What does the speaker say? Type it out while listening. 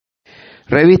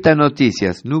Revista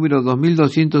Noticias, número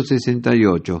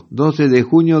 2268, 12 de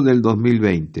junio del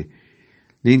 2020.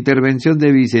 La intervención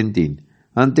de Vicentín.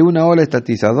 Ante una ola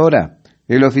estatizadora,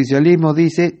 el oficialismo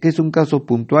dice que es un caso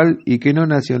puntual y que no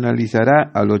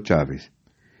nacionalizará a los Chávez.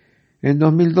 En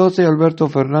 2012, Alberto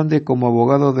Fernández, como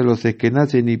abogado de los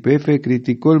Esquenaz en YPF,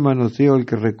 criticó el manoseo al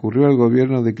que recurrió el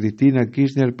gobierno de Cristina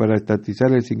Kirchner para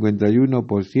estatizar el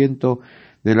 51%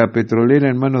 de la petrolera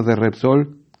en manos de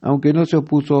Repsol, aunque no se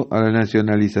opuso a la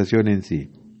nacionalización en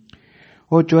sí.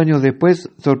 8 años después,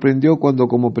 sorprendió cuando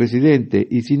como presidente,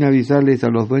 y sin avisarles a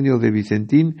los dueños de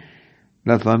Vicentín,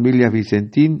 las familias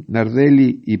Vicentín,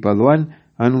 Nardelli y Padoan,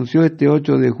 anunció este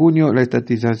 8 de junio la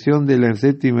estatización de la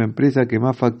séptima empresa que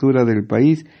más factura del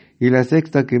país y la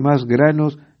sexta que más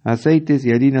granos, aceites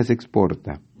y harinas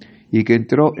exporta, y que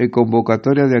entró en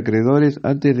convocatoria de acreedores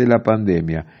antes de la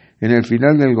pandemia, en el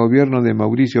final del gobierno de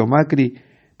Mauricio Macri.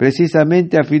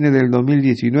 Precisamente a fines del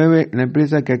 2019, la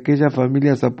empresa que aquellas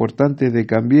familias aportantes de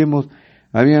Cambiemos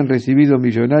habían recibido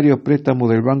millonarios préstamos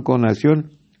del Banco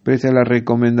Nación, pese a las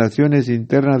recomendaciones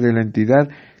internas de la entidad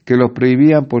que los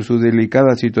prohibían por su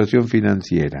delicada situación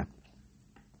financiera.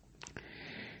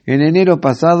 En enero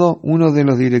pasado, uno de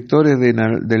los directores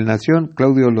del Nación,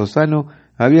 Claudio Lozano,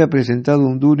 había presentado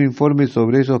un duro informe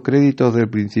sobre esos créditos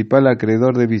del principal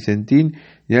acreedor de Vicentín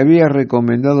y había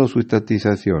recomendado su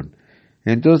estatización.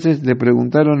 Entonces le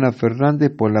preguntaron a Fernández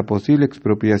por la posible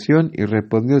expropiación y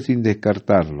respondió sin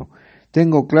descartarlo: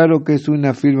 tengo claro que es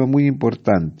una firma muy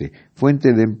importante,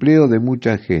 fuente de empleo de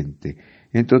mucha gente.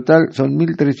 En total son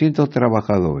 1.300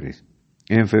 trabajadores.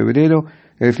 En febrero,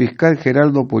 el fiscal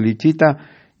Geraldo Polichita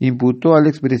imputó al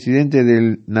expresidente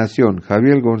de Nación,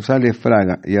 Javier González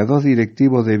Fraga, y a 2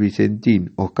 directivos de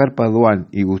Vicentín, Oscar Padoan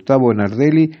y Gustavo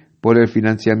Nardelli, por el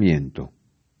financiamiento.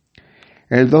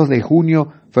 El 2 de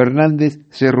junio, Fernández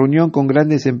se reunió con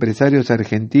grandes empresarios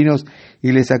argentinos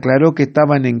y les aclaró que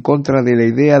estaban en contra de la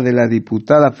idea de la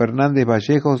diputada Fernández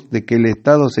Vallejos de que el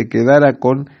Estado se quedara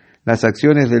con las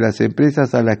acciones de las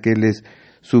empresas a las que les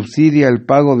subsidia el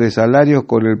pago de salarios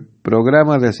con el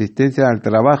Programa de Asistencia al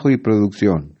Trabajo y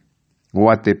Producción,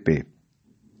 o ATP.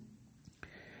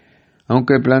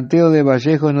 Aunque el planteo de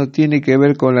Vallejos no tiene que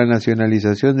ver con la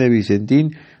nacionalización de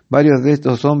Vicentín, varios de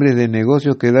estos hombres de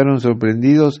negocios quedaron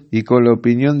sorprendidos y con la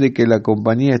opinión de que la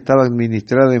compañía estaba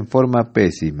administrada en forma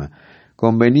pésima.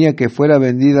 Convenía que fuera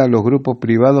vendida a los grupos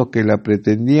privados que la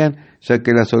pretendían, ya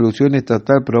que la solución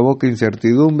estatal provoca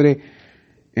incertidumbre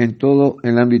en todo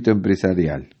el ámbito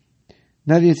empresarial.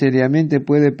 Nadie seriamente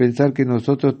puede pensar que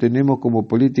nosotros tenemos como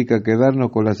política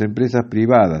quedarnos con las empresas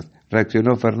privadas,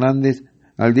 reaccionó Fernández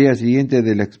al día siguiente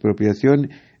de la expropiación,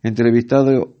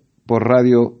 entrevistado por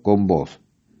Radio Con Voz.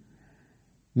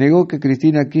 Negó que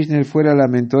Cristina Kirchner fuera la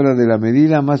mentora de la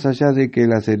medida, más allá de que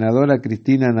la senadora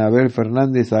Cristina Anabel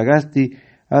Fernández Agasti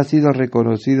ha sido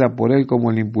reconocida por él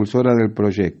como la impulsora del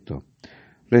proyecto.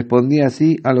 Respondía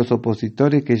así a los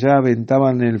opositores que ya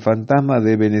aventaban el fantasma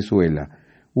de Venezuela.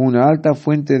 Una alta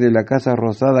fuente de la Casa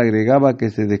Rosada agregaba que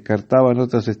se descartaban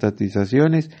otras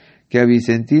estatizaciones, que a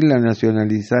Vicentín la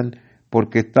nacionalizan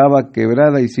porque estaba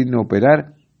quebrada y sin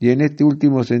operar, y en este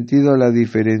último sentido la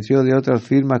diferenció de otras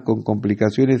firmas con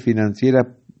complicaciones financieras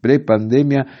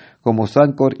pre-pandemia como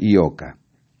Sancor y Oca.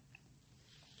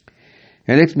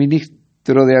 El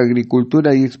exministro de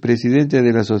Agricultura y expresidente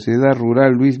de la Sociedad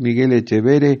Rural, Luis Miguel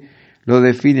Echeverre, lo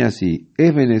define así: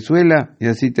 es Venezuela, y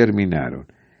así terminaron.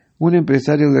 Un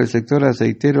empresario del sector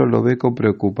aceitero lo ve con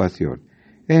preocupación.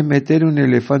 Es meter un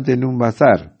elefante en un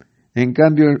bazar. En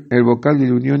cambio, el vocal de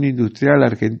la Unión Industrial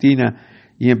Argentina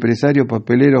y empresario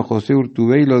papelero José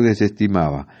Urtubey lo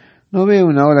desestimaba. No veo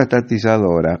una ola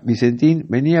estatizadora. Vicentín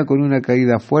venía con una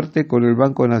caída fuerte, con el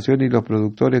Banco Nación y los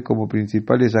productores como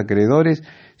principales acreedores,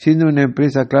 siendo una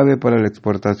empresa clave para la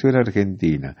exportación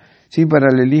argentina, sin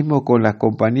paralelismo con las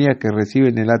compañías que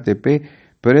reciben el ATP,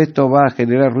 pero esto va a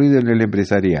generar ruido en el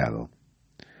empresariado.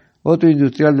 Otro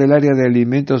industrial del área de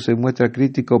alimentos se muestra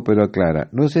crítico pero aclara: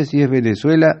 no sé si es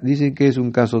Venezuela, dicen que es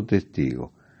un caso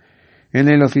testigo. En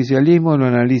el oficialismo lo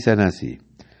analizan así.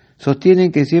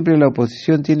 Sostienen que siempre la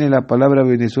oposición tiene la palabra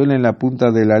Venezuela en la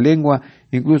punta de la lengua,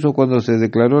 incluso cuando se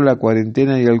declaró la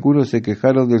cuarentena y algunos se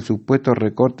quejaron del supuesto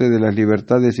recorte de las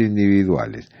libertades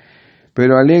individuales.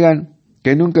 Pero alegan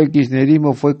que nunca el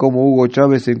kirchnerismo fue como Hugo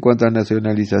Chávez en cuanto a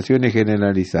nacionalizaciones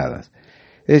generalizadas.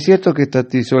 Es cierto que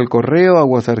estatizó el Correo,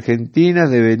 Aguas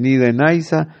Argentinas, Devenida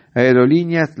Enaiza,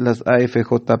 Aerolíneas, las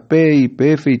AFJP,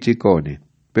 YPF y Chicone,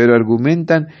 pero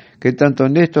argumentan que tanto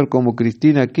Néstor como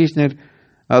Cristina Kirchner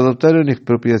adoptaron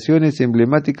expropiaciones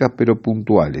emblemáticas pero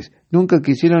puntuales. Nunca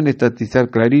quisieron estatizar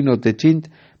Clarín o Techint,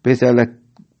 pese a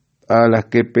las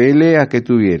que peleas que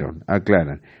tuvieron,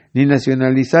 aclaran. Ni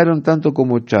nacionalizaron tanto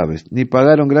como Chávez, ni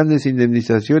pagaron grandes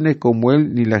indemnizaciones como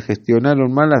él, ni las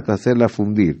gestionaron mal hasta hacerla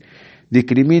fundir.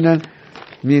 Discriminan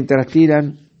mientras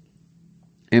tiran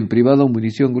en privado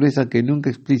munición gruesa que nunca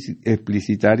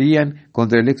explicitarían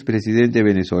contra el expresidente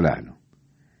venezolano.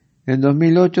 En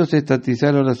 2008 se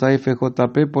estatizaron las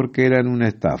AFJP porque eran una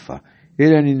estafa,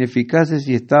 eran ineficaces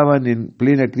y estaban en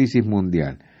plena crisis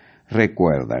mundial.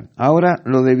 Recuerdan. Ahora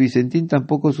lo de Vicentín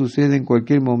tampoco sucede en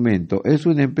cualquier momento. Es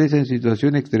una empresa en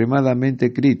situación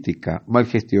extremadamente crítica, mal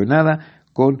gestionada,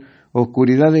 con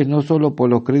oscuridades no solo por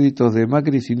los créditos de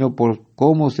Macri, sino por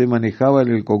cómo se manejaba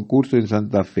en el concurso en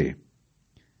Santa Fe.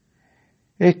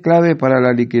 Es clave para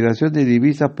la liquidación de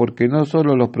divisas porque no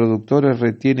solo los productores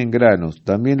retienen granos,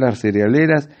 también las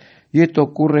cerealeras, y esto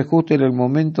ocurre justo en el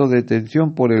momento de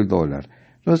tensión por el dólar.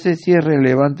 No sé si es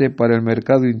relevante para el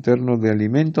mercado interno de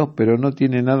alimentos, pero no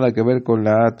tiene nada que ver con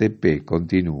la ATP,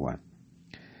 continúa.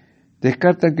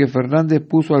 Descartan que Fernández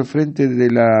puso al frente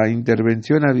de la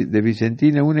intervención de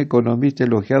Vicentín a un economista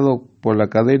elogiado por la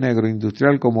cadena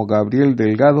agroindustrial como Gabriel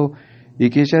Delgado y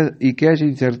que haya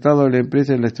insertado a la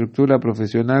empresa en la estructura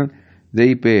profesional de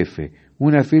YPF,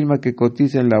 una firma que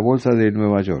cotiza en la bolsa de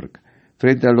Nueva York.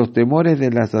 Frente a los temores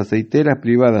de las aceiteras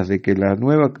privadas de que la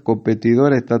nueva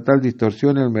competidora estatal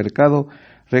distorsione el mercado,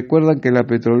 recuerdan que la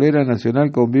petrolera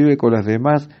nacional convive con las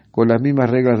demás con las mismas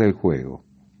reglas del juego.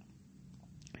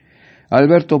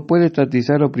 Alberto puede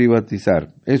estatizar o privatizar,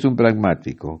 es un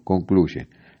pragmático, concluyen.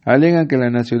 Alegan que la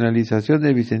nacionalización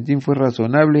de Vicentín fue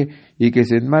razonable y que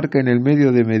se enmarca en el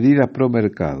medio de medidas pro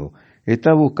mercado.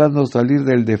 Está buscando salir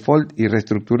del default y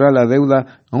reestructurar la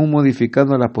deuda, aún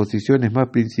modificando las posiciones más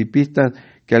principistas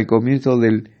que al comienzo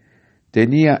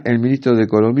tenía el ministro de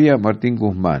Economía, Martín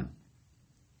Guzmán.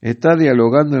 Está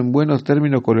dialogando en buenos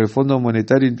términos con el Fondo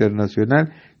Monetario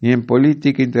Internacional y en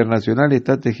política internacional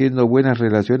está tejiendo buenas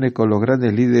relaciones con los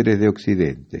grandes líderes de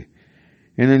Occidente.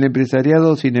 En el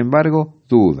empresariado, sin embargo,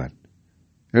 dudan.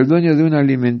 El dueño de una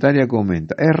alimentaria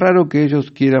comenta: es raro que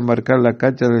ellos quieran marcar la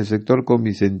cancha del sector con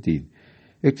Vicentín.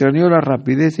 Extrañó la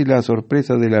rapidez y la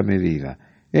sorpresa de la medida.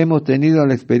 Hemos tenido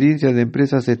la experiencia de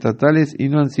empresas estatales y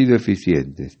no han sido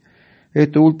eficientes.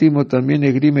 Esto último también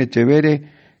esgrime Echeverre,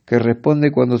 que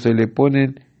responde cuando se le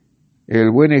pone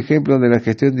el buen ejemplo de la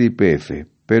gestión de YPF.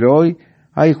 Pero hoy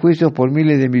hay juicios por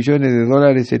miles de millones de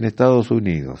dólares en Estados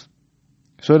Unidos.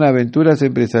 Son aventuras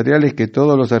empresariales que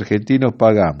todos los argentinos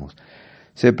pagamos.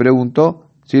 Se preguntó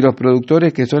si los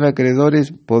productores que son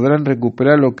acreedores podrán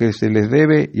recuperar lo que se les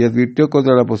debe y advirtió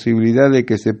contra la posibilidad de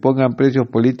que se pongan precios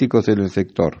políticos en el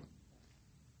sector.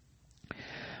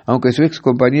 Aunque su ex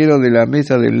compañero de la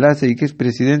mesa de enlace y que es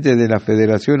presidente de la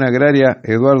Federación Agraria,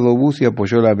 Eduardo Bussi,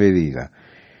 apoyó la medida.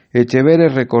 Echeverre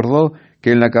recordó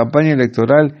que en la campaña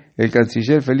electoral el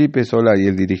canciller Felipe Solá y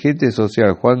el dirigente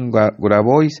social Juan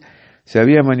Grabois se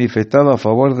habían manifestado a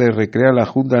favor de recrear la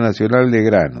Junta Nacional de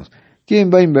Granos.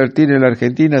 ¿Quién va a invertir en la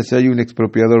Argentina si hay un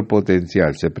expropiador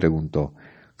potencial?, se preguntó.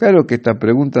 Claro que esta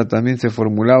pregunta también se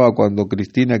formulaba cuando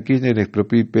Cristina Kirchner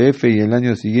expropió YPF y el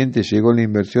año siguiente llegó la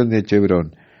inversión de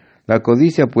Chevron. La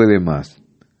codicia puede más,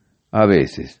 a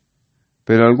veces.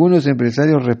 Pero algunos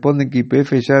empresarios responden que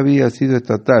YPF ya había sido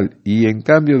estatal y en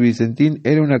cambio Vicentín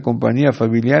era una compañía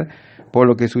familiar, por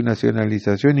lo que su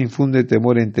nacionalización infunde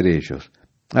temor entre ellos.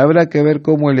 Habrá que ver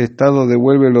cómo el Estado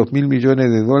devuelve los $1.000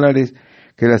 millones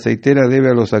que la aceitera debe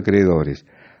a los acreedores.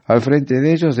 Al frente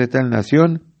de ellos está el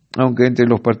Nación, aunque entre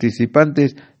los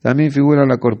participantes también figura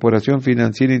la Corporación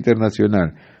Financiera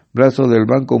Internacional, brazo del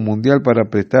Banco Mundial para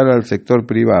prestar al sector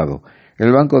privado,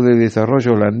 el Banco de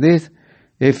Desarrollo Holandés,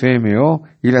 FMO,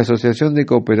 y la Asociación de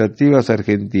Cooperativas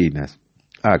Argentinas,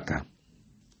 ACA.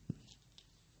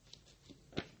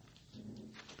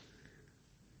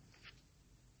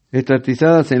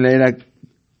 Estatizadas en la era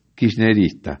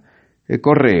kirchnerista. El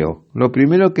correo. Lo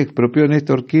primero que expropió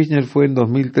Néstor Kirchner fue en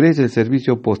 2003 el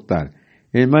servicio postal,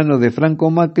 en manos de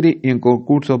Franco Macri y en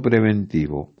concurso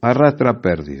preventivo. Arrastra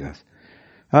pérdidas.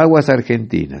 Aguas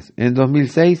Argentinas. En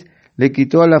 2006 le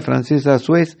quitó a la francesa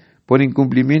Suez por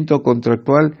incumplimiento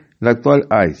contractual la actual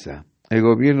AISA. El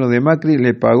gobierno de Macri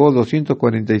le pagó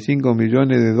 $245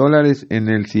 millones en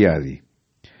el CIADI.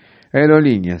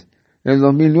 Aerolíneas. En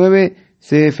 2009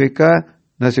 CFK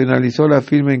nacionalizó la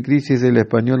firma en crisis de la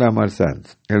española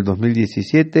Marsans. En el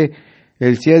 2017,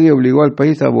 el CIADI obligó al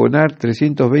país a abonar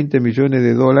 $320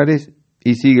 millones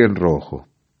y sigue en rojo.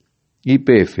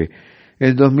 YPF.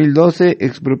 En 2012,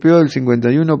 expropió el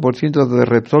 51% de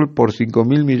Repsol por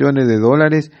 $5.000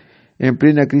 millones en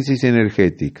plena crisis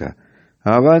energética.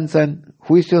 Avanzan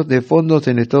juicios de fondos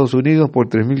en Estados Unidos por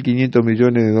 $3.500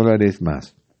 millones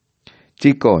más.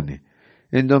 Chicone.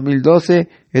 En 2012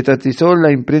 estatizó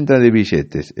la imprenta de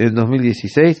billetes. En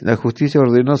 2016 la justicia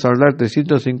ordenó saldar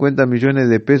 350 millones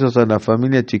de pesos a la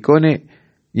familia Chicone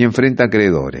y enfrenta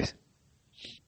acreedores.